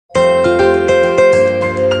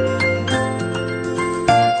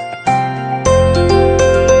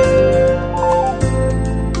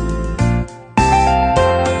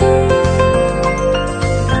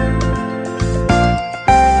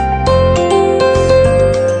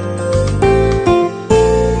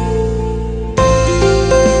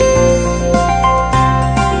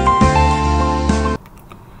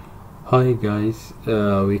Hi guys,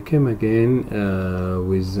 we came again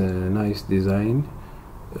with a nice design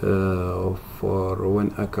for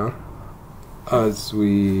 1 acre, as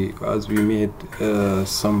we made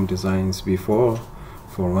some designs before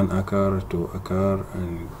for 1 acre, 2 acre,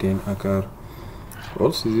 and 10 acre.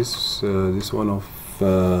 Also, this one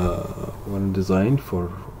design for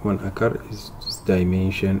 1 acre is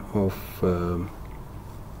dimension of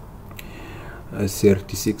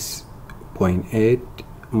 36.8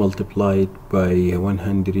 multiplied by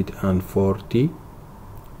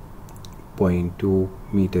 140.2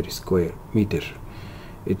 meter square. It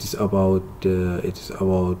is about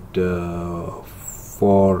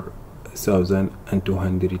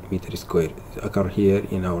 4,200 meter square. Acre here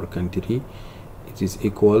in our country, it is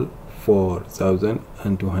equal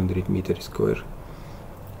 4,200 meter square.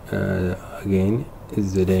 Again,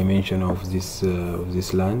 is the dimension of this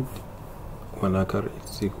land. 1 acre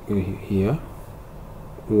is here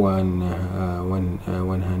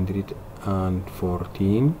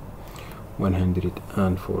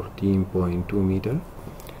 114.2 meter.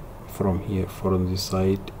 From here, from this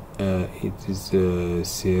side, it is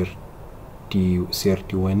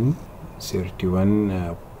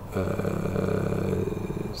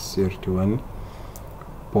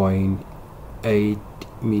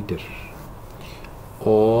meter.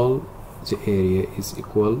 All the area is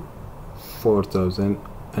equal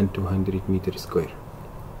 4,200 meter square.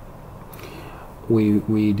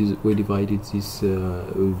 We divided this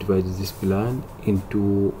plan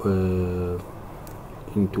into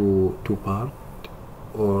two parts,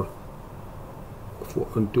 or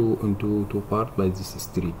into two parts by this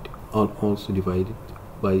street, and also divided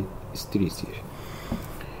by streets here.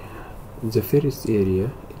 The first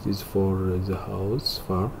area, it is for the house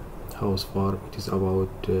farm. It is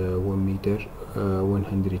about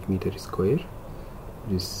 100 meter square.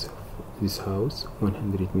 This house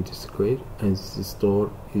 100 meters square, and this store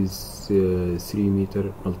is 3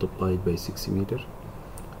 meter multiplied by 6 meter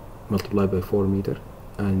multiplied by 4 meter,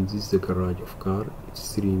 and this is the garage of car.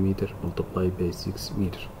 It's 3 meter multiplied by 6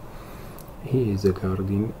 meter. Here is the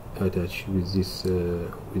garden attached with this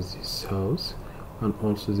house, and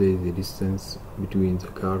also there is the distance between the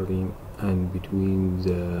garden and between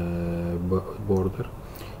the border.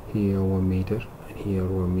 Here 1 meter, and here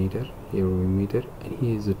 1 meter, here 1 meter, and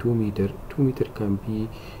here is a 2 meter. 2 meter can be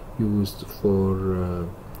used for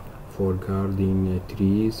garden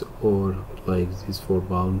trees, or like this for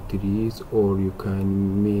palm trees, or you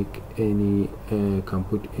can make can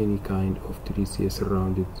put any kind of trees here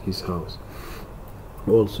surrounded this house.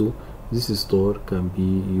 Also, this store can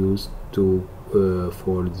be used to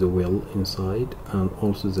for the well inside, and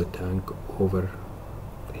also the tank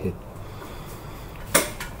overhead.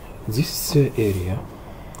 This area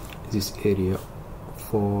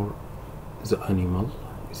for the animal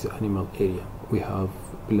is the animal area. We have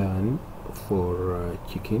plan for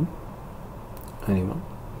chicken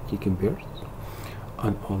birds,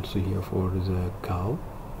 and also here for the cow,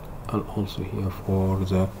 and also here for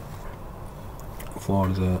the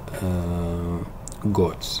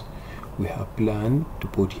goats. We have planned to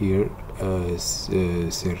put here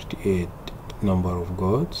 38 number of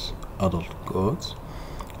goats, adult goats,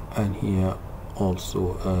 and here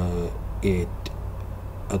also 8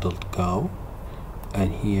 adult cow,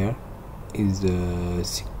 and here is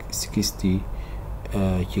 60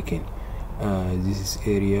 chicken. This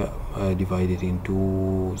area divided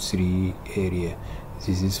into 3 area.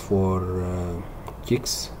 This is for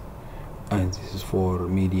chicks, and this is for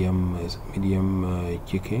medium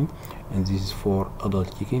chicken, and this is for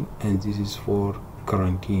adult chicken, and this is for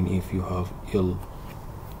quarantine if you have ill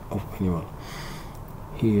of animal.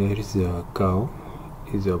 Here is a cow,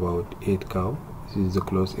 is about 8 cow. This is the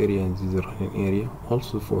closed area, and this is the running area.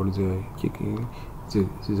 Also for the chicken,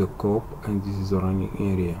 this is a coop, and this is the running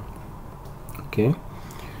area. Okay,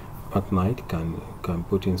 at night can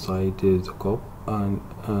put inside the coop, and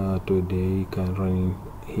today can run in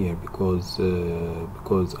here because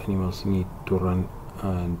animals need to run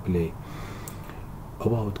and play.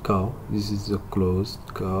 About cow, this is the closed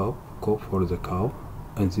coop for the cow,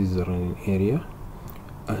 and this is the running area,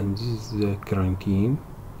 and this is the quarantine,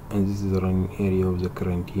 and this is the running area of the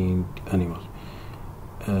quarantined animal.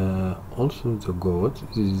 Also the goat,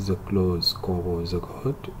 this is the closed coop of the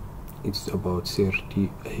goat. It's about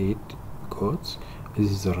 38 goats.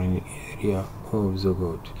 This is the running area of the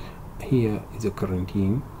goat. Here is the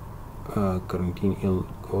quarantine ill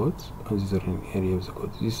goats, and this is the running area of the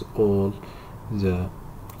goat. This is all and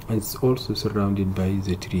it's also surrounded by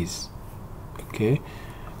the trees. Okay,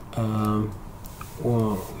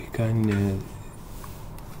 well, we can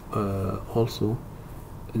also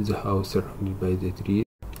the house surrounded by the trees.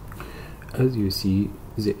 as you see,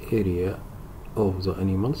 the area of the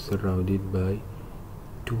animals surrounded by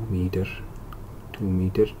 2 meter, 2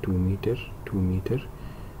 meter, 2 meter, 2 meter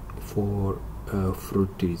for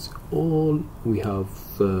fruit trees. All we have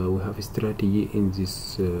a strategy in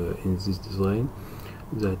this design,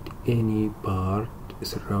 that any part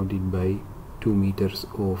surrounded by 2 meters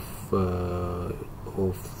of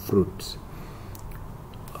fruits,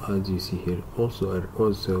 as you see here. Also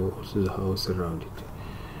the house surrounded.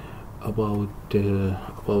 About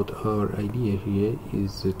our idea here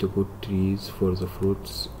is to put trees for the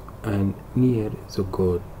fruits, and near the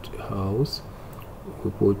goat house we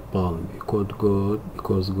put palm, because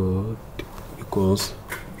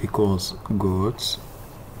goats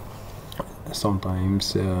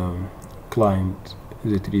sometimes climb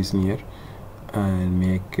the trees near and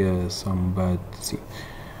make some bad thing.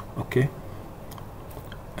 Okay,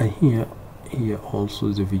 and here also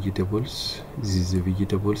the vegetables. This is the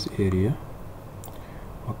vegetables area.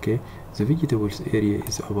 Okay, the vegetables area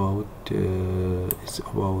is about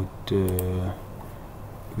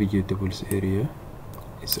vegetables area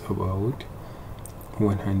is about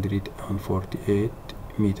 148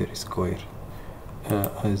 meter square.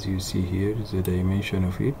 As you see here, the dimension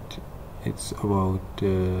of it's about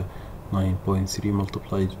 9.3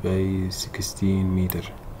 multiplied by 16 meter.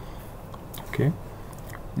 Okay,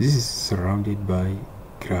 this is surrounded by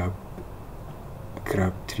crab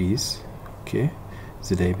trees. Okay,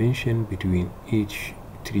 the dimension between each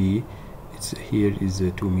tree, here is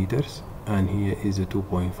 2 meters and here is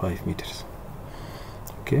 2.5 meters.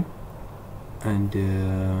 Okay, and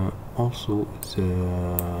also the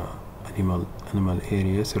animal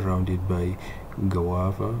area surrounded by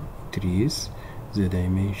guava trees. The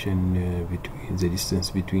dimension between the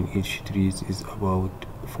distance between each trees is about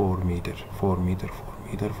 4 meter. 4 meter.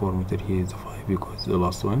 Here is 5 because the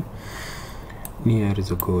last one. Near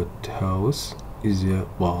the goat house is a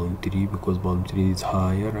palm tree, because palm tree is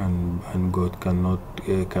higher and goat cannot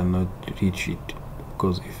reach it,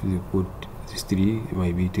 because if you put this tree,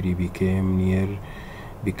 maybe tree became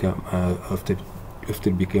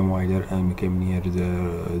wider and became near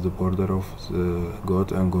the border of the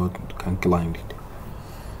goat, and goat can climb it.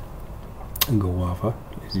 Guava,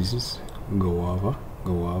 this is guava.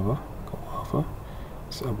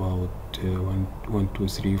 It's about 1 2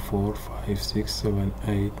 3 4 5 6 7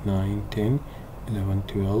 8 9 10 11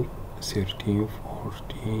 12 13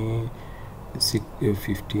 14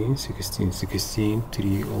 15 16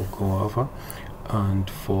 tree of guava, and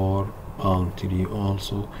 4 palm tree.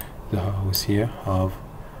 Also the house here have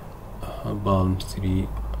a palm tree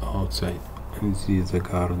outside, and this is the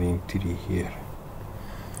garden tree here.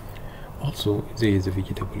 Also there is a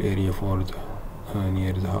vegetable area for the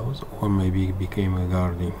near the house, or maybe became a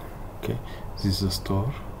garden. Okay, this is a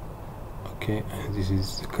store. Okay, and this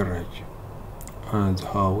is the garage. And the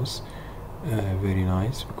house very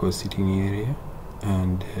nice, because sitting area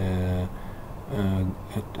and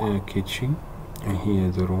kitchen, and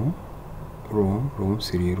here the room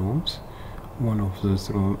 3 rooms. One of those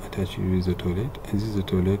rooms attached with the toilet, and this is the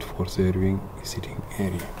toilet for serving sitting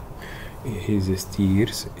area. Here is the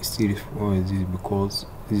stairs for this, because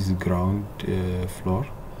this is ground floor.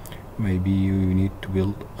 Maybe you need to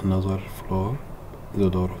build another floor. The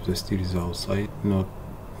door of the stairs is outside, not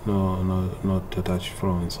attached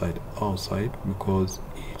from inside, outside, because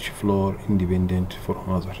each floor independent from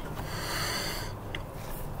another.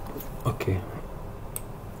 Okay,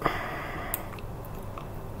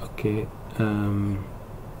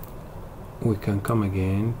 we can come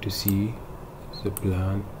again to see the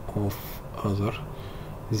plan of other.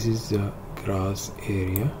 This is the grass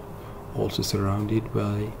area, also surrounded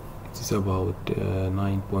by, it is about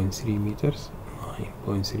 9.3 meters.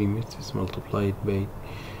 9.3 meters multiplied by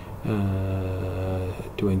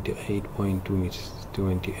 28.2 meters.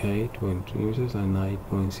 28.2 meters and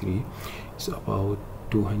 9.3 is about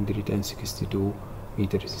 262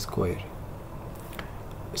 meters square.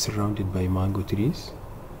 Surrounded by mango trees.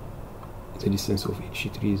 The distance of each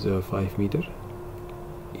tree is 5 meters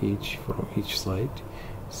each from each side.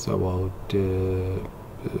 It's about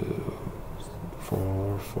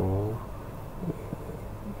 4.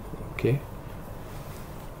 Okay,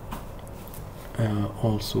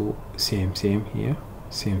 also same here,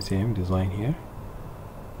 same design here.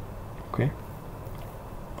 Okay,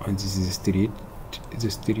 and this is the street. The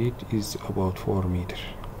street is about 4 meters.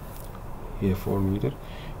 Here 4 meters.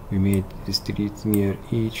 We made the street near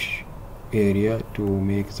each area to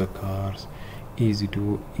make the cars easy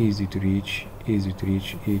to reach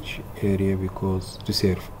each area, because to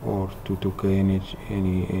serve or to manage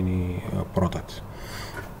any product.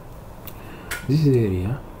 This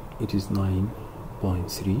area, it is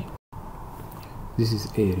 9.3. this is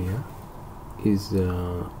area is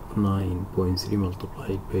 9.3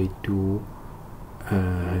 multiplied by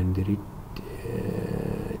 200.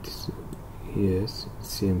 Yes,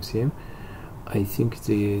 same. I think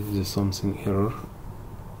there is something error.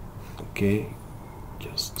 Okay,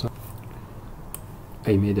 just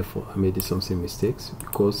I made something mistakes,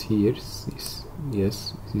 because here this,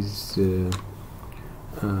 yes, this is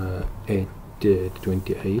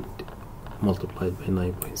 828 multiplied by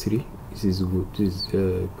 9.3. This is good, this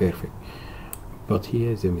is perfect. But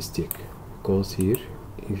here is a mistake, because here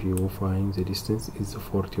if you find the distance is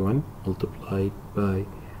 41 multiplied by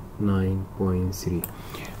 9.3.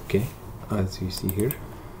 okay, as you see here,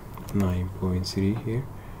 9.3 here,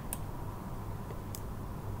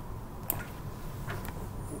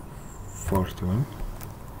 41.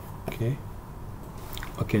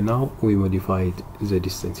 Okay, now we modified the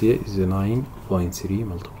distance. Here is 9.3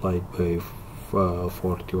 multiplied by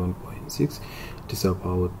 41.6. it is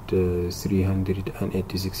about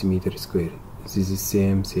 386 meters square. This is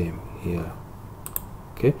same here.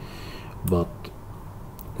 Okay, but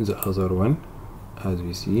the other one, as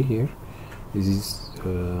we see here, this is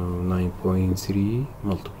 9.3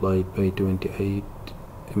 multiplied by 28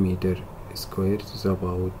 meter square. It is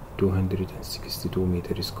about 262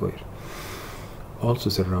 meters square. Also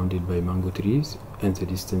surrounded by mango trees, and the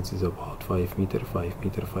distance is about 5 meters.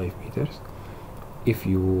 If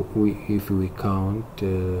we count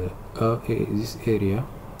this area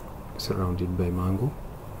surrounded by mango,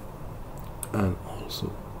 and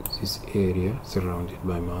also this area surrounded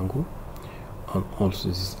by mango, and also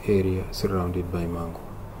this area surrounded by mango,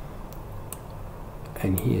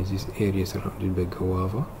 and here this area surrounded by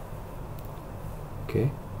guava,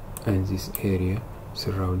 okay, and this area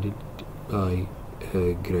surrounded by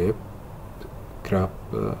crab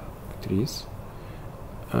trees,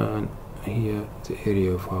 and here the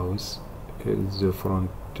area of house, the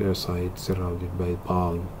front side surrounded by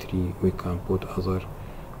palm tree. We can put other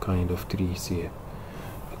kind of trees here.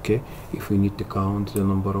 Okay, if we need to count the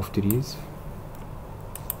number of trees,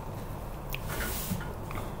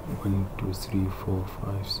 1 2 3 4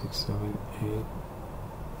 5 6 7 8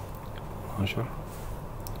 10,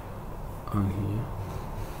 and here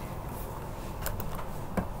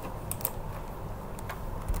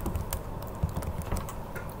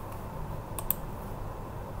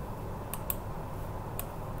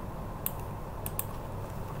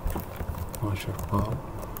 12 palm,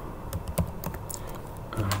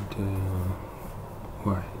 and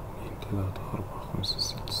 1 2 3 4 5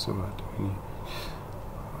 6 7 8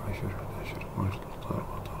 10 11 12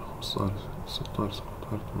 13 14 15 16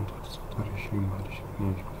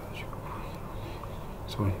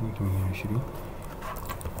 17 18 20 21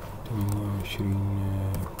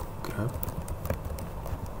 28 crab,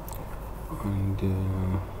 and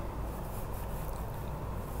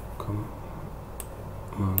كم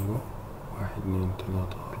mango. 1 2 3 4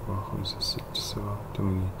 5 6 7 8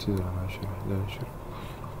 9 10 11 12 13 15 16 17 18.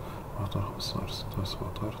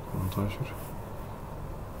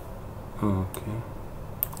 اوكي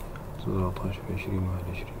 19 20 21 22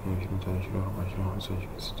 23 24 25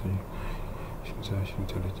 26 27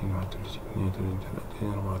 30 31 32 33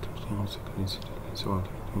 34 35 36 37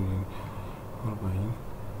 38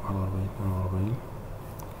 40 41 42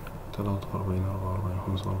 43 44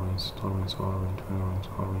 45 46 47 48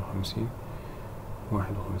 49 50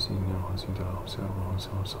 51 52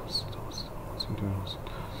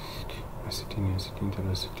 53 54 55 60 60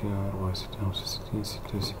 63 64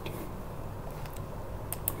 65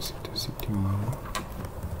 66 mango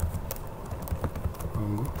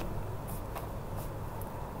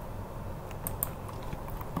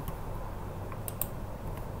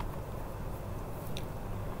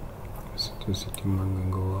 66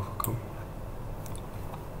 mango جوافة كم؟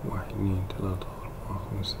 1 2 3 4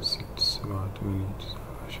 5 6 7 8 9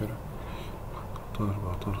 10 13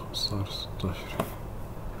 14 15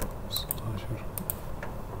 16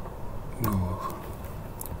 جوافة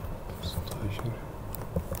 16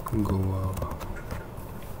 جوافة.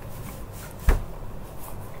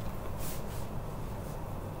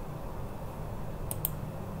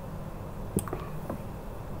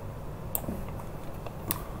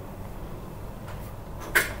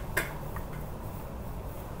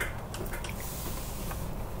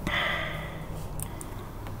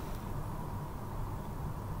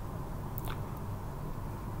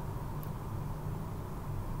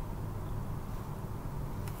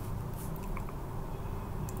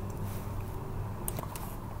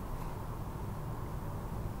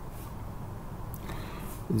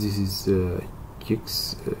 This is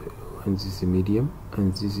chicks, and this is medium,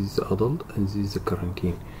 and this is adult, and this is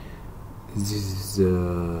quarantine. This is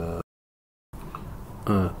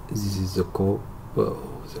This is the coop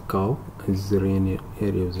of the cow, and this is the rain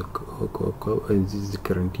area of the cow, and this is the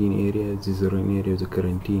quarantine area. This is the rain area of the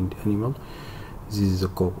quarantined animal. This is the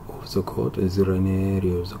coop of the goat. This is the rain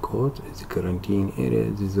area of the goat. This is the quarantine area.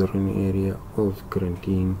 This is the rain area of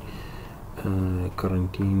quarantine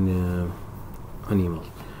animal.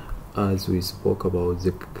 As we spoke about,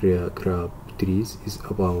 the crab trees is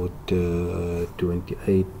about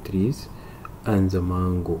 28 trees, and the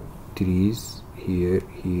mango trees here,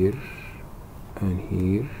 and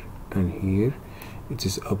here, and here, it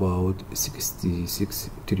is about 66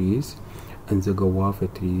 trees, and the guava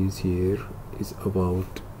trees here is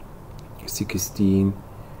about 16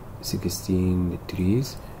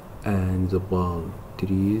 trees, and the palm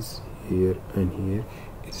trees here and here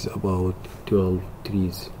it's about 12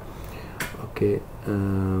 trees. Okay,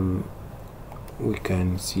 we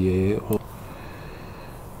can see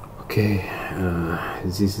okay,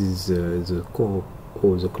 this is the coop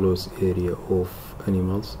or the closed area of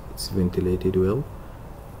animals. It's ventilated well.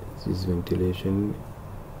 This ventilation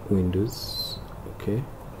windows. Okay,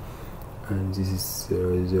 and this is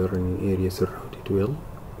the running area surrounded well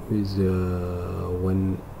with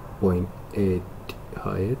 1.8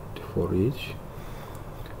 height for each.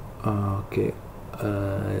 Okay,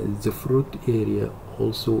 the fruit area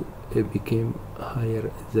also became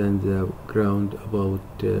higher than the ground, about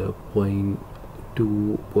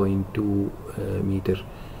 0.2 meter.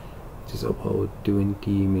 It is about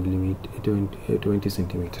 20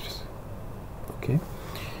 centimeters. Okay.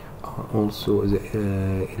 Also the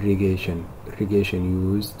irrigation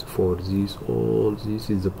used for this, all this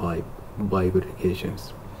is the pipe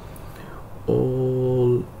irrigations.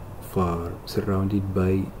 All farm surrounded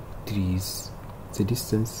by trees. The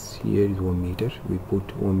distance here is 1 meter. We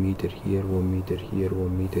put 1 meter here, 1 meter here,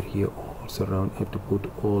 1 meter here, all surround. Have to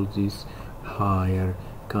put all these higher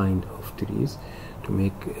kind of trees to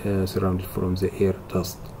make surrounded from the air,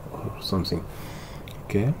 dust or something.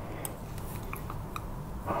 Okay.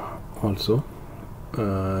 Also,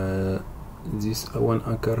 this 1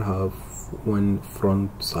 acre have one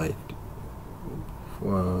front side.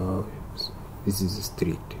 This is the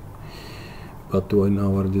street. But in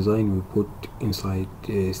our design we put inside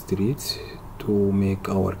streets to make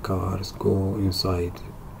our cars go inside.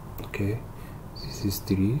 Okay, this is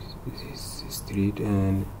street, this is street,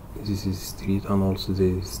 and this is street, and also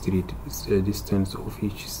the street, the distance of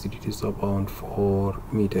each street is about 4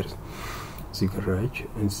 meters. The garage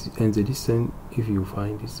and the distance, if you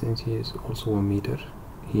find distance, here is also 1 meter,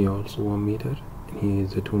 here also 1 meter, and here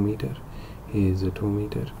is a 2 meter, here is a 2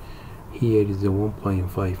 meter, here is the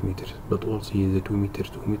 1.5 meters, but also here is the 2 meter,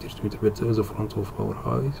 2 meter, 2 meter. But the front of our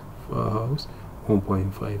house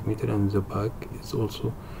 1.5 meter, and the back is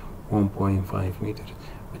also 1.5 meter.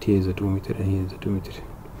 But here is a 2 meter, and here is a 2 meter.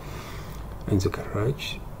 And the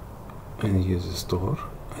garage, and here is the store,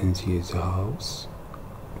 and here is the house.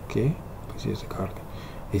 Okay, here is the garden.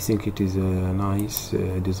 I think it is a nice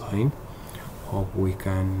design. Hope we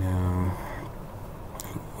can.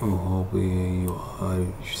 Hope you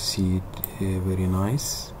see it very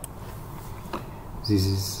nice. This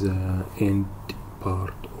is the end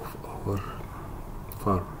part of our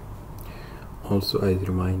farm. Also, I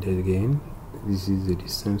remind again, this is the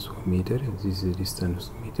distance 1 meter, this is the distance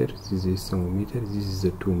meter, this is the distance 1 meter, this is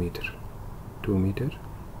the 2 meter, 2 meter,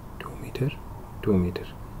 2 meter, 2 meter,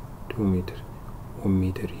 2 meter, 1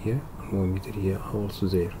 meter here, and 1 meter here, also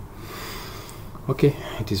there. Okay,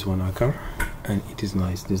 it is 1 acre, and it is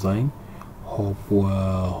nice design. Hope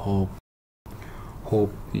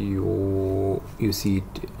you see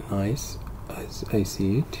it nice as I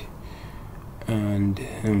see it. And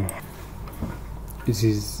this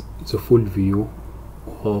is the full view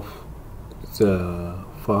of the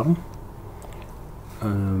farm.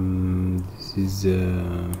 This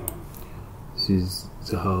is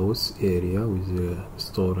the house area with the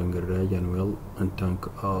store and garage and well and tank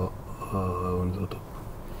on the top.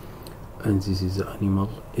 And this is the animal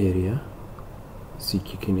area, the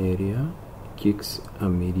chicken area, chicks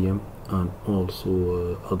and medium, and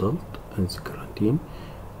also adult, and the quarantine.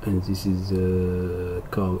 And this is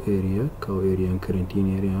cow area and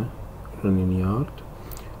quarantine area, running yard.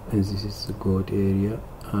 And this is the goat area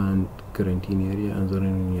and quarantine area and the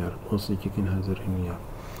running yard. Also chicken has a running yard.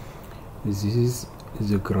 This is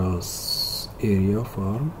the grass area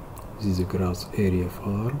farm. This is the grass area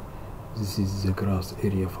farm. This is the grass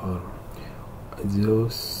area farm.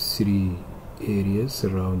 Those 3 areas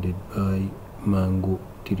surrounded by mango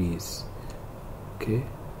trees. Okay,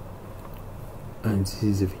 and this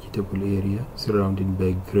is the vegetable area surrounded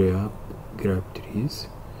by grape trees,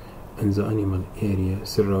 and the animal area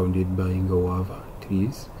surrounded by guava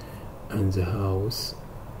trees, and the house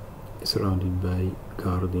surrounded by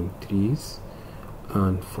garden trees,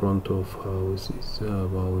 and front of house is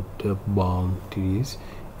about palm trees,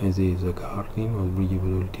 and there is a garden with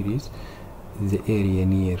vegetable trees. The area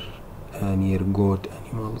near goat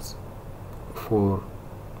animals for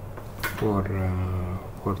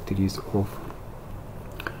trees of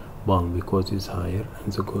palm, because it's higher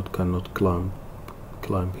and the goat cannot climb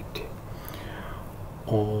it.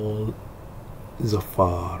 All the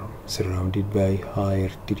farm surrounded by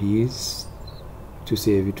higher trees to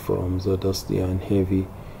save it from the dust and heavy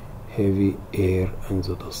air and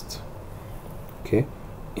the dust. Okay,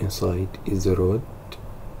 inside is the road.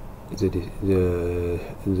 The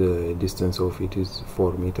distance of it is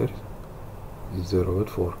 4 meters. This is the road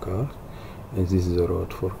for car, and this is the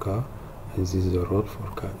road for car, and this is the road for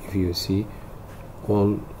car. If you see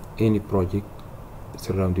any project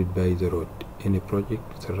surrounded by the road, any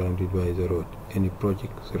project surrounded by the road, any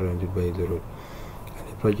project surrounded by the road,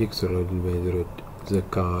 any project surrounded by the road, the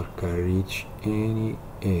car can reach any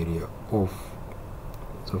area of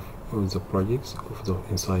the projects of the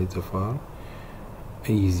inside the farm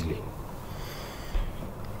easily.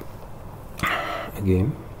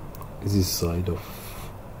 Again, this side of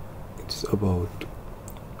it's about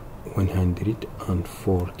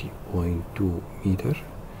 140.2 meter,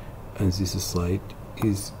 and this side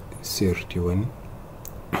is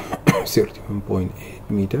 31.8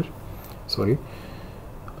 meter. Sorry,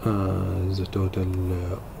 the total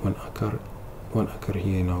 1 acre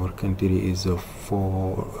here in our country is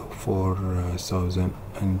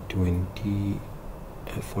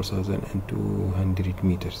 4,200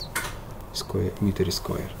 meters square.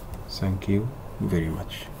 Thank you very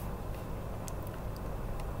much.